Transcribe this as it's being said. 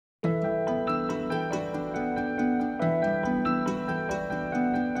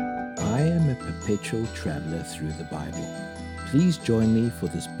perpetual traveler through the Bible. Please join me for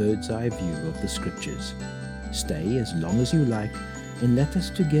this bird's-eye view of the Scriptures. Stay as long as you like and let us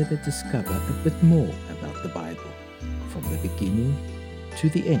together discover a bit more about the Bible, from the beginning to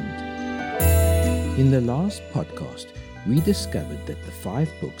the end. In the last podcast, we discovered that the 5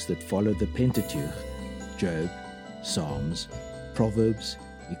 books that follow the Pentateuch, Job, Psalms, Proverbs,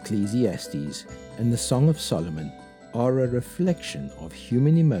 Ecclesiastes, and the Song of Solomon, are a reflection of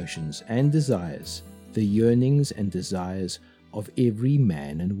human emotions and desires, the yearnings and desires of every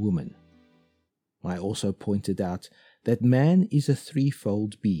man and woman. I also pointed out that man is a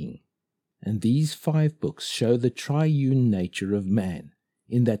threefold being, and these 5 books show the triune nature of man,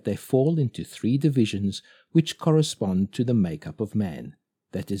 in that they fall into 3 divisions which correspond to the makeup of man,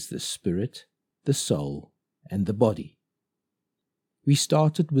 that is, the spirit, the soul, and the body. We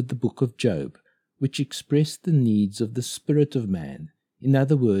started with the book of Job, which expressed the needs of the spirit of man. In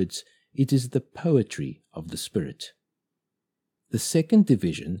other words, it is the poetry of the spirit. The second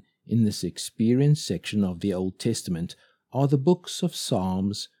division in this experience section of the Old Testament are the books of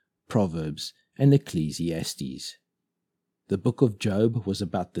Psalms, Proverbs, and Ecclesiastes. The book of Job was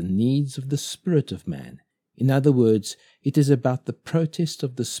about the needs of the spirit of man. In other words, it is about the protest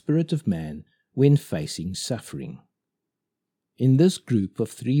of the spirit of man when facing suffering. In this group of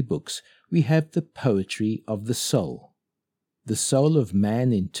 3 books, we have the poetry of the soul. The soul of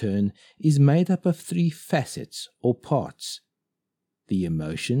man, in turn, is made up of 3 facets or parts: the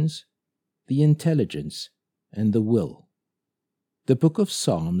emotions, the intelligence, and the will. The book of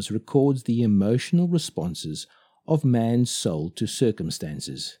Psalms records the emotional responses of man's soul to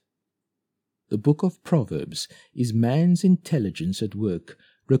circumstances. The book of Proverbs is man's intelligence at work,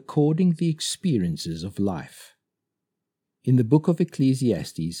 recording the experiences of life. In the book of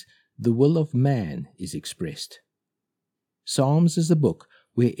Ecclesiastes, the will of man is expressed. Psalms is a book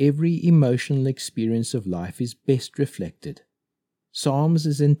where every emotional experience of life is best reflected. Psalms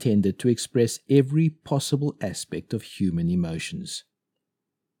is intended to express every possible aspect of human emotions.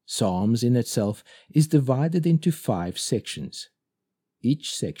 Psalms in itself is divided into 5 sections.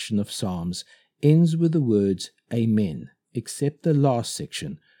 Each section of Psalms ends with the words Amen, except the last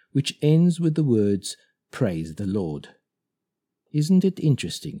section, which ends with the words Praise the Lord. Isn't it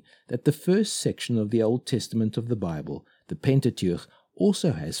interesting that the first section of the Old Testament of the Bible, the Pentateuch,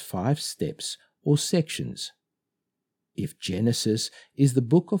 also has 5 steps or sections? If Genesis is the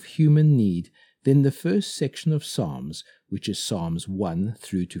book of human need, then the first section of Psalms, which is Psalms 1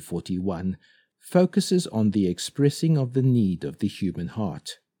 through to 41, focuses on the expressing of the need of the human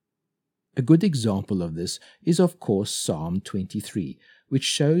heart. A good example of this is, of course, Psalm 23, which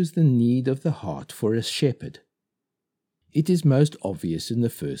shows the need of the heart for a shepherd. It is most obvious in the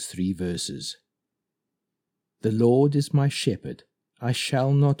first 3 verses. The Lord is my shepherd, I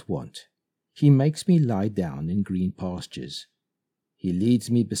shall not want. He makes me lie down in green pastures. He leads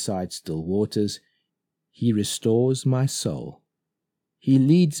me beside still waters. He restores my soul. He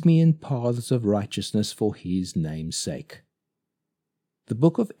leads me in paths of righteousness for his name's sake. The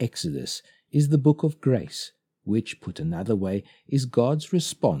book of Exodus is the book of grace, which, put another way, is God's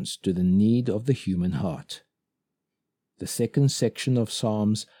response to the need of the human heart. The second section of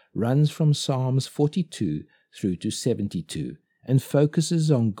Psalms runs from Psalms 42 through to 72 and focuses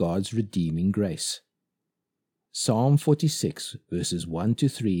on God's redeeming grace. Psalm 46 verses 1 to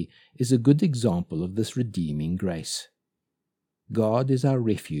 3 is a good example of this redeeming grace. God is our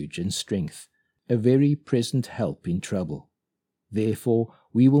refuge and strength, a very present help in trouble. Therefore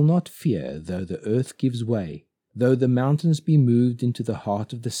we will not fear though the earth gives way, though the mountains be moved into the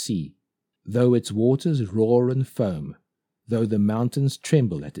heart of the sea, though its waters roar and foam, though the mountains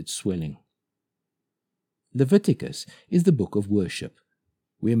tremble at its swelling. Leviticus is the book of worship,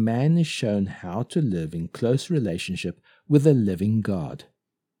 where man is shown how to live in close relationship with the living God.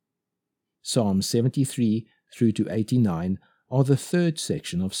 Psalms 73 through to 89 are the third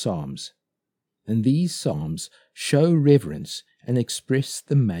section of Psalms, and these Psalms show reverence and express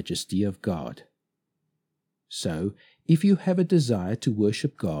the majesty of God. So, if you have a desire to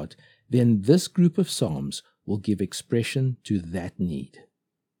worship God, then this group of Psalms will give expression to that need.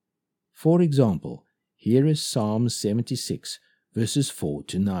 For example, here is Psalm 76, verses 4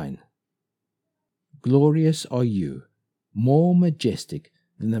 to 9. Glorious are you, more majestic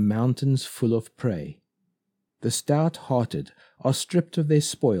than the mountains full of prey. The stout-hearted are stripped of their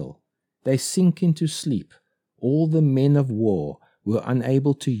spoil. They sink into sleep. All the men of war were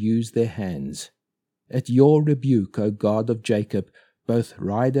unable to use their hands. At your rebuke, O God of Jacob, both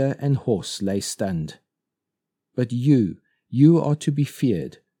rider and horse lay stunned. But you are to be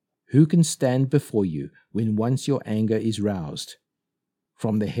feared. Who can stand before you when once your anger is roused?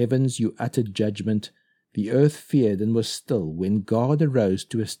 From the heavens you uttered judgment. The earth feared and was still when God arose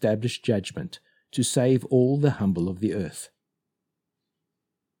to establish judgment, to save all the humble of the earth.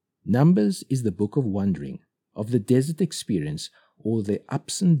 Numbers is the book of wandering, of the desert experience, or the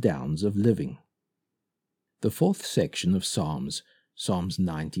ups and downs of living. The fourth section of Psalms, Psalms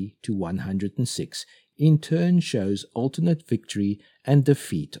 90 to 106, in turn shows alternate victory and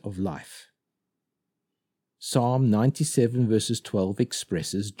defeat of life. Psalm 97 verses 12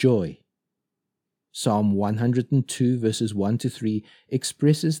 expresses joy. Psalm 102 verses 1 to 3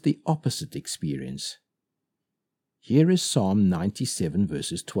 expresses the opposite experience. Here is Psalm 97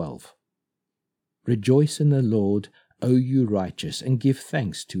 verses 12. Rejoice in the Lord, O you righteous, and give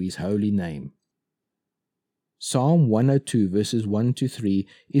thanks to his holy name. Psalm 102 verses 1 to 3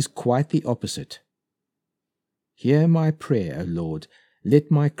 is quite the opposite. Hear my prayer, O Lord,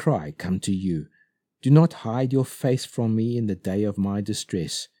 let my cry come to you. Do not hide your face from me in the day of my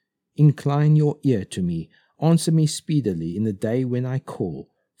distress. Incline your ear to me, answer me speedily in the day when I call,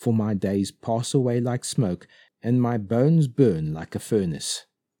 for my days pass away like smoke, and my bones burn like a furnace.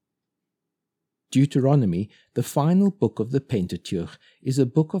 Deuteronomy, the final book of the Pentateuch, is a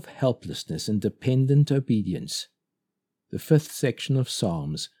book of helplessness and dependent obedience. The fifth section of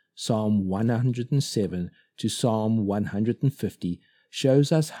Psalms, Psalm 107 to Psalm 150,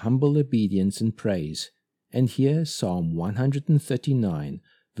 shows us humble obedience and praise, and here Psalm 139,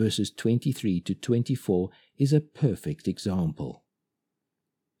 verses 23 to 24, is a perfect example.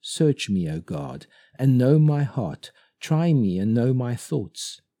 Search me, O God, and know my heart. Try me and know my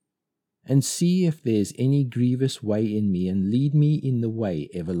thoughts. And see if there is any grievous way in me, and lead me in the way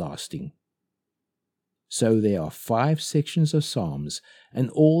everlasting. So there are 5 sections of Psalms, and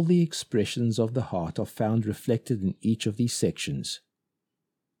all the expressions of the heart are found reflected in each of these sections.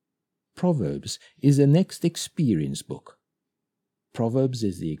 Proverbs is the next experience book. Proverbs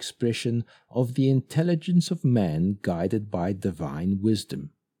is the expression of the intelligence of man guided by divine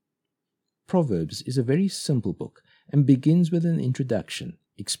wisdom. Proverbs is a very simple book and begins with an introduction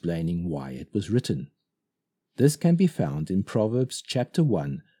explaining why it was written. This can be found in Proverbs chapter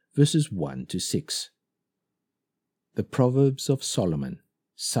 1, verses 1 to 6. The Proverbs of Solomon,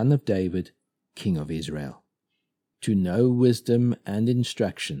 son of David, king of Israel. To know wisdom and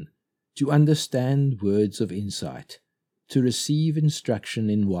instruction, to understand words of insight, to receive instruction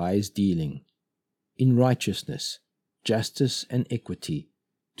in wise dealing, in righteousness, justice, and equity,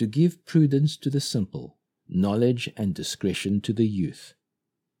 to give prudence to the simple, knowledge and discretion to the youth.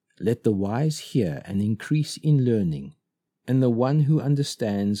 Let the wise hear and increase in learning, and the one who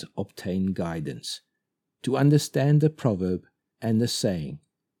understands obtain guidance. To understand a proverb and a saying,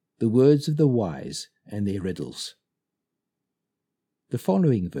 the words of the wise and their riddles. The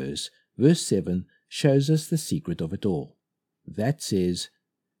following verse, verse 7, shows us the secret of it all. That says,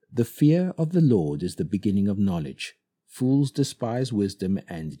 the fear of the Lord is the beginning of knowledge. Fools despise wisdom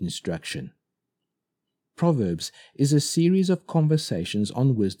and instruction. Proverbs is a series of conversations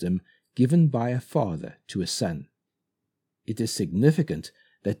on wisdom given by a father to a son. It is significant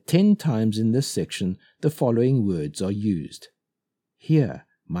that 10 times in this section the following words are used. Hear,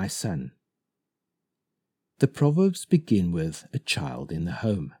 my son. The Proverbs begin with a child in the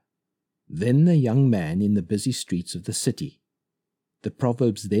home, then the young man in the busy streets of the city. The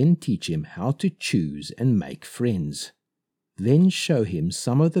Proverbs then teach him how to choose and make friends, then show him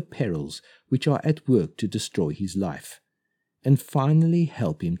some of the perils which are at work to destroy his life, and finally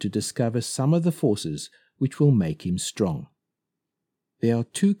help him to discover some of the forces which will make him strong. There are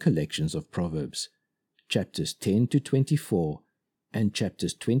 2 collections of Proverbs, chapters 10 to 24 and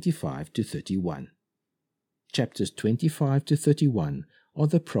chapters 25 to 31. Chapters 25 to 31 are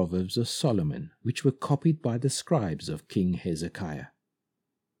the Proverbs of Solomon, which were copied by the scribes of King Hezekiah.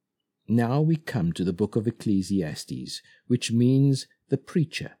 Now we come to the book of Ecclesiastes, which means the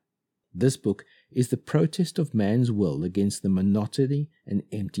preacher. This book is the protest of man's will against the monotony and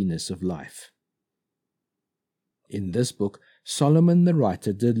emptiness of life. In this book, Solomon the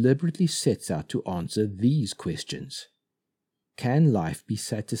writer deliberately sets out to answer these questions. Can life be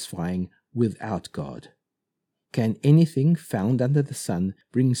satisfying without God? Can anything found under the sun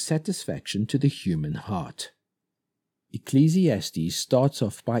bring satisfaction to the human heart? Ecclesiastes starts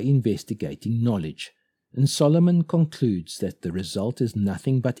off by investigating knowledge, and Solomon concludes that the result is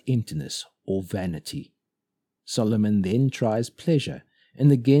nothing but emptiness or vanity. Solomon then tries pleasure,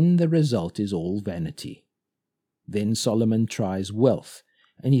 and again the result is all vanity. Then Solomon tries wealth,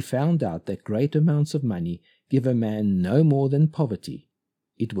 and he found out that great amounts of money give a man no more than poverty.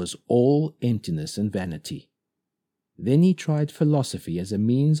 It was all emptiness and vanity. Then he tried philosophy as a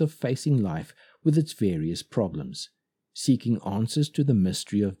means of facing life with its various problems, seeking answers to the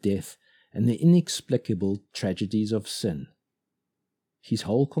mystery of death and the inexplicable tragedies of sin. His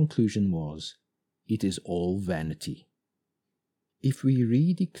whole conclusion was, "It is all vanity." If we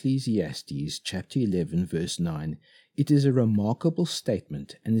read Ecclesiastes chapter 11 verse 9, it is a remarkable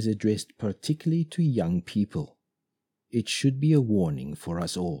statement and is addressed particularly to young people. It should be a warning for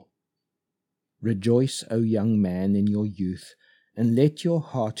us all. "Rejoice, O young man, in your youth, and let your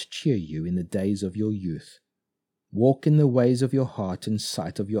heart cheer you in the days of your youth. Walk in the ways of your heart and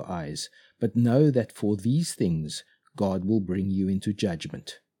sight of your eyes, but know that for these things God will bring you into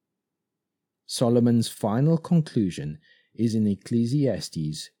judgment." Solomon's final conclusion is in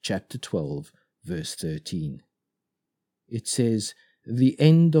Ecclesiastes chapter 12, verse 13. It says, "The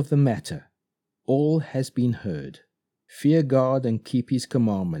end of the matter, all has been heard. Fear God and keep his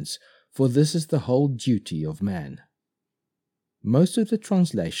commandments, for this is the whole duty of man." Most of the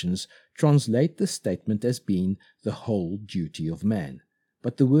translations translate the statement as being the whole duty of man,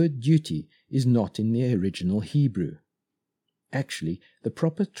 but the word duty is not in the original Hebrew. Actually, the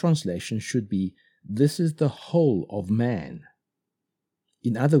proper translation should be, "This is the whole of man."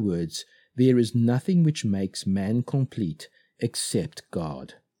 In other words, there is nothing which makes man complete except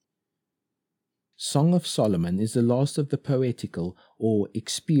God. Song of Solomon is the last of the poetical or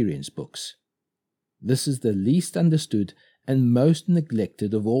experience books. This is the least understood and most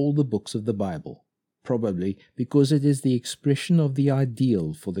neglected of all the books of the Bible, probably because it is the expression of the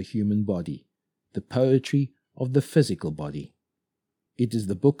ideal for the human body, the poetry of the physical body. It is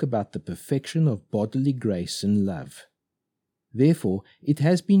the book about the perfection of bodily grace and love. Therefore, it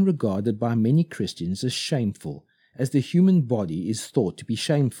has been regarded by many Christians as shameful, as the human body is thought to be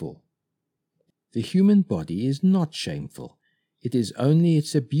shameful. The human body is not shameful. It is only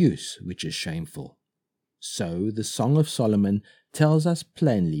its abuse which is shameful. So, the Song of Solomon tells us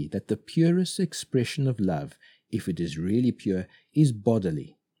plainly that the purest expression of love, if it is really pure, is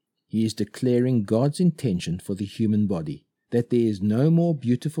bodily. He is declaring God's intention for the human body, that there is no more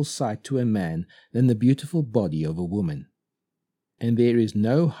beautiful sight to a man than the beautiful body of a woman. And there is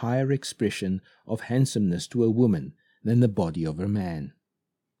no higher expression of handsomeness to a woman than the body of a man.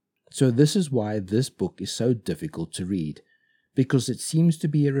 So this is why this book is so difficult to read, because it seems to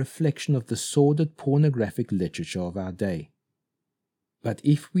be a reflection of the sordid pornographic literature of our day. But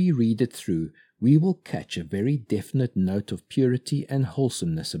if we read it through, we will catch a very definite note of purity and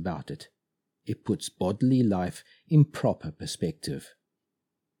wholesomeness about it. It puts bodily life in proper perspective.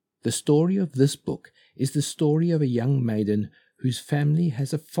 The story of this book is the story of a young maiden whose family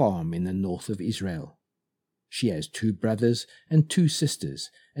has a farm in the north of Israel. She has 2 brothers and 2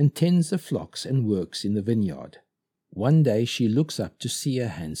 sisters, and tends the flocks and works in the vineyard. One day she looks up to see a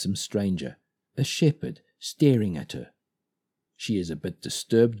handsome stranger, a shepherd, staring at her. She is a bit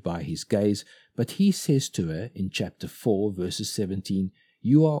disturbed by his gaze, but he says to her in chapter 4, verses 17,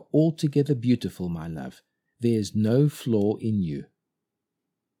 "You are altogether beautiful, my love. There is no flaw in you."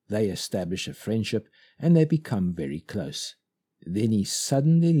 They establish a friendship, and they become very close. Then he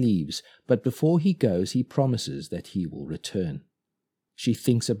suddenly leaves, but before he goes he promises that he will return. She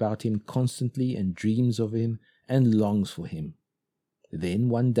thinks about him constantly and dreams of him and longs for him. Then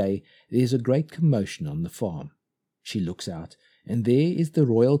one day there is a great commotion on the farm. She looks out, and there is the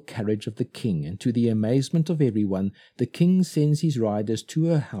royal carriage of the king, and to the amazement of everyone, the king sends his riders to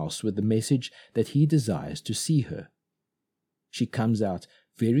her house with the message that he desires to see her. She comes out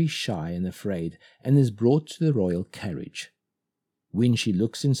very shy and afraid, and is brought to the royal carriage. When she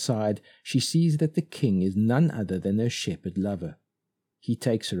looks inside, she sees that the king is none other than her shepherd lover. He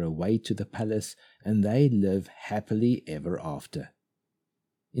takes her away to the palace, and they live happily ever after.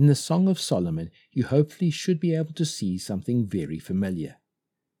 In the Song of Solomon, you hopefully should be able to see something very familiar.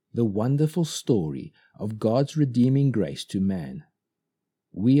 The wonderful story of God's redeeming grace to man.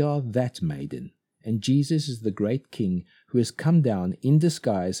 We are that maiden, and Jesus is the great King who has come down in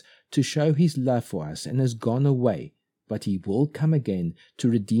disguise to show his love for us and has gone away, but he will come again to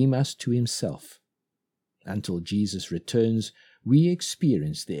redeem us to himself. Until Jesus returns, we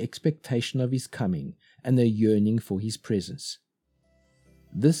experience the expectation of his coming and the yearning for his presence.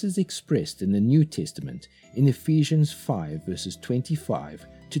 This is expressed in the New Testament in Ephesians 5 verses 25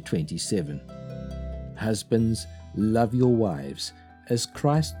 to 27. Husbands, love your wives, as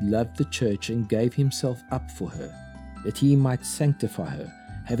Christ loved the church and gave himself up for her, that he might sanctify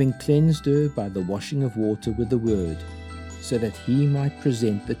her, having cleansed her by the washing of water with the word, so that he might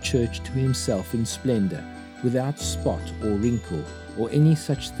present the church to himself in splendor, without spot or wrinkle, or any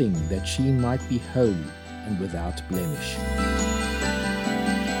such thing, that she might be holy and without blemish.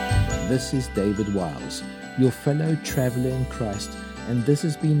 This is David Wiles, your fellow traveler in Christ, and this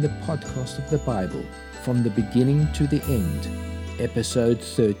has been the podcast of the Bible, from the beginning to the end, episode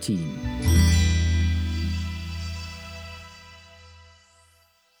 13.